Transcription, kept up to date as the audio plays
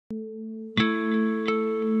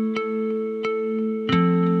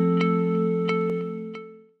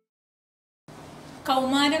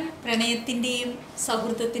കൗമാരം പ്രണയത്തിൻ്റെയും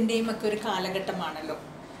സൗഹൃദത്തിൻ്റെയും ഒക്കെ ഒരു കാലഘട്ടമാണല്ലോ.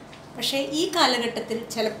 പക്ഷേ ഈ കാലഘട്ടത്തിൽ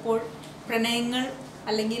ചിലപ്പോൾ പ്രണയങ്ങൾ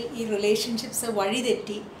അല്ലെങ്കിൽ ഈ റിലേഷൻഷിപ്സ്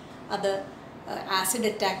വഴിതെറ്റി അത് ആസിഡ്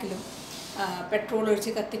അറ്റാക്കിലും പെട്രോൾ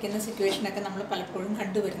ഒഴിച്ച് കത്തിക്കുന്ന സിറ്റുവേഷനൊക്കെ നമ്മൾ പലപ്പോഴും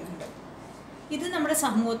കണ്ടുവരുന്നുണ്ട്. ഇത് നമ്മുടെ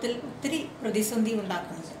സമൂഹത്തിൽ ഒത്തിരി പ്രതിസന്ധി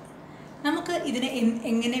ഉണ്ടാക്കുന്നുണ്ട്. നമുക്ക് ഇതിനെ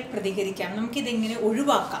എങ്ങനെ പ്രതികരിക്കാം, നമുക്കിതെങ്ങനെ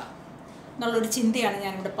ഒഴിവാക്കാം എന്നുള്ളൊരു ചിന്തയാണ്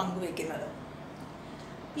ഞാനിവിടെ പങ്കുവയ്ക്കുന്നത്.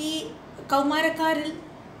 ഈ കൗമാരക്കാരിൽ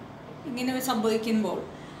ഇങ്ങനെ സംഭവിക്കുമ്പോൾ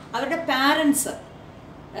അവരുടെ പാരൻസ്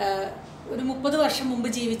ഒരു 30 വർഷം മുമ്പ്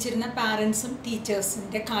ജീവിച്ചിരുന്ന പാരൻസും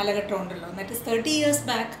ടീച്ചേഴ്സിൻ്റെ കാലഘട്ടം ഉണ്ടല്ലോ. എന്നിട്ട് 30 years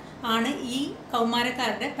ബാക്ക് ആണ് ഈ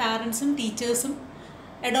കൗമാരക്കാരുടെ പാരൻസും ടീച്ചേഴ്സും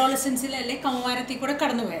അഡോളസൻസിൽ അല്ലെങ്കിൽ കൗമാരത്തിൽ കൂടെ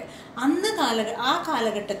കടന്നുപോയത്. ആ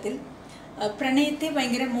കാലഘട്ടത്തിൽ പ്രണയത്തെ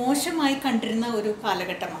ഭയങ്കര മോശമായി കണ്ടിരുന്ന ഒരു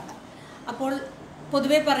കാലഘട്ടമാണ്. അപ്പോൾ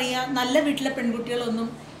പൊതുവെ പറയുക, നല്ല വീട്ടിലെ പെൺകുട്ടികളൊന്നും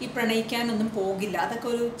ഈ പ്രണയിക്കാനൊന്നും പോകില്ല, അതൊക്കെ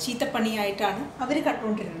ഒരു ചീത്തപ്പണിയായിട്ടാണ് അവർ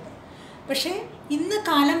കണ്ടുകൊണ്ടിരുന്നത്. പക്ഷേ ഇന്ന്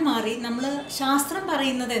കാലം മാറി. നമ്മൾ ശാസ്ത്രം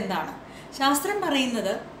പറയുന്നത് എന്താണ്? ശാസ്ത്രം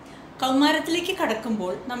പറയുന്നത് കൗമാരത്തിലേക്ക്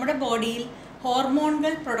കടക്കുമ്പോൾ നമ്മുടെ ബോഡിയിൽ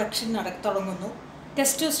ഹോർമോണുകൾ പ്രൊഡക്ഷൻ തുടങ്ങുന്നു,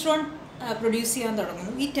 ടെസ്റ്റോസ്റ്ററോൺ പ്രൊഡ്യൂസ് ചെയ്യാൻ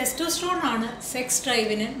തുടങ്ങുന്നു. ഈ ടെസ്റ്റോസ്റ്ററോൺ ആണ് സെക്സ്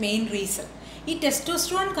ഡ്രൈവിന് മെയിൻ റീസൺ. ഈ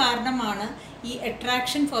ടെസ്റ്റോസ്റ്ററോൺ കാരണമാണ് ഈ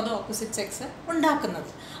attraction for the opposite sex ഉണ്ടാക്കുന്നത്.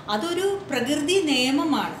 അതൊരു പ്രകൃതി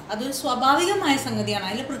നിയമമാണ്, അതൊരു സ്വാഭാവികമായ സംഗതിയാണ്.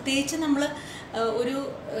 അതിൽ പ്രത്യേകിച്ച് നമ്മൾ ഒരു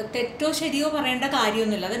തെറ്റോ ശരിയോ പറയേണ്ട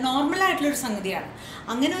കാര്യമൊന്നുമില്ല, അത് നോർമലായിട്ടുള്ളൊരു സംഗതിയാണ്.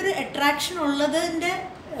 അങ്ങനെ ഒരു അട്രാക്ഷൻ ഉള്ളതിൻ്റെ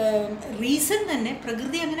റീസൺ തന്നെ,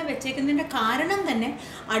 പ്രകൃതി അങ്ങനെ വെച്ചേക്കുന്നതിൻ്റെ കാരണം തന്നെ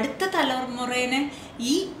അടുത്ത തലമുറേനെ,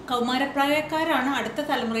 ഈ കൗമാരപ്രായക്കാരാണ് അടുത്ത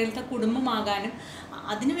തലമുറയിലത്തെ കുടുംബമാകാനും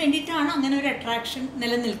അതിന് വേണ്ടിയിട്ടാണ് അങ്ങനെ ഒരു അട്രാക്ഷൻ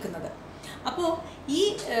നിലനിൽക്കുന്നത്. അപ്പോൾ ഈ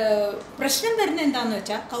പ്രശ്നം വരുന്നത് എന്താണെന്ന്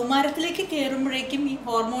വെച്ചാൽ, കൗമാരത്തിലേക്ക് കയറുമ്പോഴേക്കും ഈ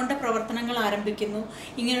ഹോർമോണിൻ്റെ പ്രവർത്തനങ്ങൾ ആരംഭിക്കുന്നു,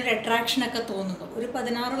 ഇങ്ങനൊരു അട്രാക്ഷനൊക്കെ തോന്നുന്നു. ഒരു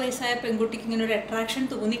 16 വയസ്സായ പെൺകുട്ടിക്ക് ഇങ്ങനൊരു അട്രാക്ഷൻ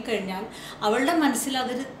തോന്നിക്കഴിഞ്ഞാൽ അവളുടെ മനസ്സിൽ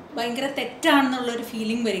അതൊരു ഭയങ്കര തെറ്റാണെന്നുള്ളൊരു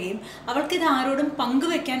ഫീലിംഗ് വരികയും അവൾക്കിത് ആരോടും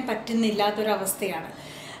പങ്കുവെക്കാൻ പറ്റുന്നില്ലാത്തൊരവസ്ഥയാണ്.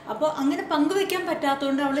 അപ്പോൾ അങ്ങനെ പങ്കുവെക്കാൻ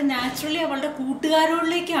പറ്റാത്തതുകൊണ്ട് അവൾ നാച്ചുറലി അവളുടെ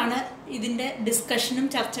കൂട്ടുകാരോളിലേക്കാണ് ഇതിൻ്റെ ഡിസ്കഷനും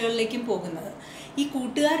ചർച്ചകളിലേക്കും പോകുന്നത്. ഈ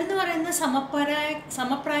കൂട്ടുകാരെന്ന് പറയുന്നത്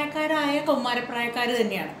സമപ്രായക്കാരായ കൗമാരപ്രായക്കാർ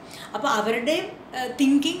തന്നെയാണ്. അപ്പോൾ അവരുടെ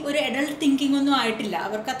തിങ്കിങ് ഒരു അഡൾട്ട് തിങ്കിങ് ഒന്നും ആയിട്ടില്ല,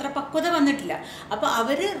 അവർക്ക് അത്ര പക്വത വന്നിട്ടില്ല. അപ്പോൾ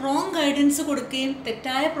അവർ റോങ് ഗൈഡൻസ് കൊടുക്കുകയും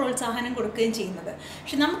തെറ്റായ പ്രോത്സാഹനം കൊടുക്കുകയും ചെയ്യുന്നത്.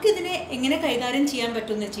 പക്ഷെ നമുക്കിതിനെ എങ്ങനെ കൈകാര്യം ചെയ്യാൻ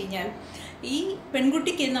പറ്റുമെന്ന് വെച്ച് കഴിഞ്ഞാൽ, ഈ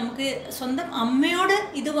പെൺകുട്ടിക്ക് നമുക്ക് സ്വന്തം അമ്മയോട്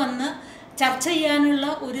ഇത് വന്ന് ചർച്ച ചെയ്യാനുള്ള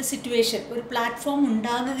ഒരു സിറ്റുവേഷൻ, ഒരു പ്ലാറ്റ്ഫോം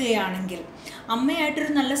ഉണ്ടാകുകയാണെങ്കിൽ,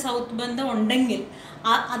 അമ്മയായിട്ടൊരു നല്ല സൗഹൃദ ബന്ധം ഉണ്ടെങ്കിൽ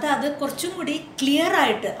അത് കുറച്ചും കൂടി ക്ലിയർ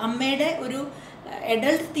ആയിട്ട് അമ്മയുടെ ഒരു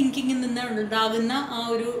അഡൾട്ട് തിങ്കിങ്ങിൽ നിന്ന് ഉണ്ടാകുന്ന ആ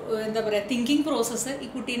ഒരു എന്താ പറയുക തിങ്കിങ് പ്രോസസ്സ് ഈ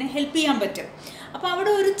കുട്ടീനെ ഹെൽപ്പ് ചെയ്യാൻ പറ്റും. അപ്പോൾ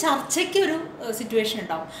അവിടെ ഒരു ചർച്ചയ്ക്കൊരു സിറ്റുവേഷൻ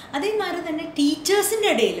ഉണ്ടാവും. അതേമാതിരി തന്നെ ടീച്ചേഴ്സിൻ്റെ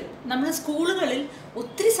ഇടയിലും നമ്മൾ സ്കൂളുകളിൽ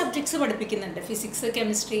ഒത്തിരി സബ്ജക്ട്സ് പഠിപ്പിക്കുന്നുണ്ട്, ഫിസിക്സ്,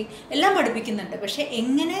 കെമിസ്ട്രി എല്ലാം പഠിപ്പിക്കുന്നുണ്ട്. പക്ഷേ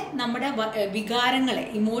എങ്ങനെ നമ്മുടെ വികാരങ്ങളെ,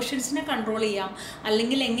 ഇമോഷൻസിനെ കൺട്രോൾ ചെയ്യാം,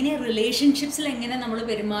 അല്ലെങ്കിൽ എങ്ങനെ റിലേഷൻഷിപ്സിൽ എങ്ങനെ നമ്മൾ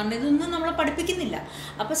പെരുമാറണം, ഇതൊന്നും നമ്മൾ പഠിപ്പിക്കുന്നില്ല.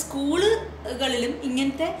 അപ്പോൾ സ്കൂളുകളിലും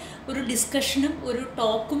ഇങ്ങനത്തെ ഒരു ഡിസ്കഷനും ഒരു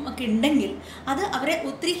ടോക്കും ഒക്കെ ഉണ്ടെങ്കിൽ അത് അവരെ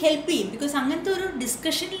ഒത്തിരി ഹെൽപ്പ് ചെയ്യും. ബിക്കോസ് അങ്ങനത്തെ ഒരു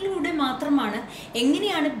ഡിസ്കഷനിലൂടെ മാത്രമാണ്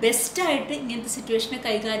എങ്ങനെയാണ് ബെസ്റ്റായിട്ട് ഇങ്ങനത്തെ സിറ്റുവേഷനെ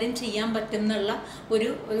കൈകാര്യം ചെയ്യാൻ പറ്റും എന്നുള്ള ഒരു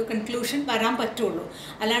കൺക്ലൂഷൻ വരാൻ പറ്റുള്ളൂ.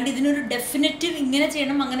 അല്ലാണ്ട് ഇതിനൊരു ഡെഫിനറ്റീവ് ഇങ്ങനെ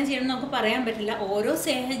ചെയ്യണം അങ്ങനെ ചെയ്യണം നമുക്ക് പറയാൻ പറ്റില്ല. ഓരോ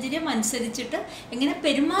സാഹചര്യം അനുസരിച്ചിട്ട് എങ്ങനെ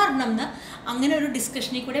പെരുമാറണം എന്ന് അങ്ങനെ ഒരു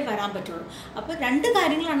ഡിസ്കഷനിൽ കൂടെ വരാൻ പറ്റുള്ളൂ. അപ്പോൾ 2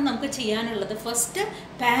 കാര്യങ്ങളാണ് നമുക്ക് ചെയ്യാനുള്ളത്. ഫസ്റ്റ്,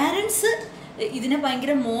 പാരൻസ് ഇതിനെ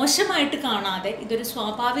ഭയങ്കര മോശമായിട്ട് കാണാതെ ഇതൊരു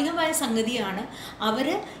സ്വാഭാവികമായ സംഗതിയാണ്, അവർ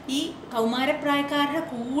ഈ കൗമാരപ്രായക്കാരുടെ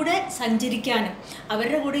കൂടെ സഞ്ചരിക്കാനും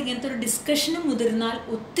അവരുടെ കൂടെ ഇങ്ങനത്തെ ഒരു ഡിസ്കഷന് മുതിർന്നാൽ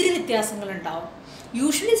ഒത്തിരി വ്യത്യാസങ്ങളുണ്ടാവും.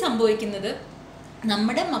 യൂഷ്വലി സംഭവിക്കുന്നത്,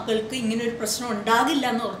 നമ്മുടെ മക്കൾക്ക് ഇങ്ങനൊരു പ്രശ്നം ഉണ്ടാകില്ല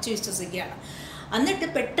എന്ന് ഉറച്ചു വിശ്വസിക്കുകയാണ്. എന്നിട്ട്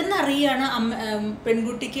പെട്ടെന്ന് അറിയുകയാണ്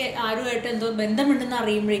പെൺകുട്ടിക്ക് ആരുമായിട്ട് എന്തോ ബന്ധമുണ്ടെന്ന്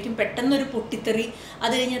അറിയുമ്പോഴേക്കും പെട്ടെന്നൊരു പൊട്ടിത്തെറി,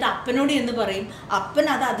 അത് കഴിഞ്ഞത് അപ്പനോട് എന്ന് പറയും, അപ്പൻ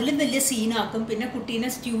അത് അതിലും വലിയ സീനാക്കും, പിന്നെ കുട്ടീനെ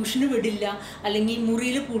ട്യൂഷന് വിടില്ല, അല്ലെങ്കിൽ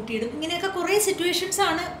മുറിയിൽ പൂട്ടിയിടും. ഇങ്ങനെയൊക്കെ കുറേ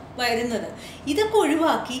സിറ്റുവേഷൻസാണ് വരുന്നത്. ഇതൊക്കെ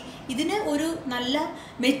ഒഴിവാക്കി ഇതിനെ ഒരു നല്ല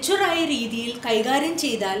മെച്ചുറായ രീതിയിൽ കൈകാര്യം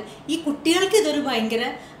ചെയ്താൽ ഈ കുട്ടികൾക്ക് ഇതൊരു ഭയങ്കര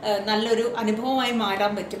നല്ലൊരു അനുഭവമായി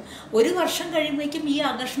മാറാൻ പറ്റും. 1 വർഷം കഴിയുമ്പോഴേക്കും ഈ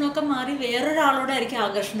ആകർഷണമൊക്കെ മാറി വേറൊരാളോടായിരിക്കും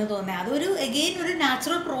ആകർഷണം തോന്നുന്നത്. അതൊരു എഗെയിൻ ഒരു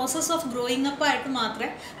natural process of growing up ആയിട്ട് മാത്രമേ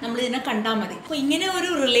നമ്മൾ ഇതിനെ കണ്ടാൽ മതി. അപ്പോൾ ഇങ്ങനെ ഒരു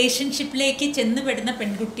റിലേഷൻഷിപ്പിലേക്ക് ചെന്നുപെടുന്ന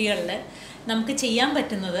പെൺകുട്ടികളിൽ നമുക്ക് ചെയ്യാൻ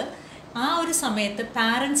പറ്റുന്നത്, ആ ഒരു സമയത്ത്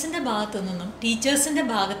പാരൻസിൻ്റെ ഭാഗത്തു നിന്നും ടീച്ചേഴ്സിൻ്റെ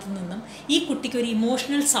ഭാഗത്തു നിന്നും ഈ കുട്ടിക്ക് ഒരു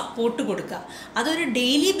ഇമോഷണൽ സപ്പോർട്ട് കൊടുക്കുക. അതൊരു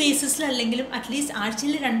ഡെയിലി ബേസിസിലല്ലെങ്കിലും അറ്റ്ലീസ്റ്റ്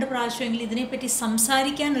ആഴ്ചയിൽ 2 പ്രാവശ്യമെങ്കിലും ഇതിനെപ്പറ്റി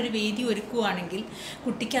സംസാരിക്കാൻ ഒരു വേദി ഒരുക്കുകയാണെങ്കിൽ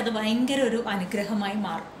കുട്ടിക്ക് അത് ഭയങ്കര ഒരു അനുഗ്രഹമായി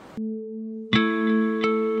മാറും.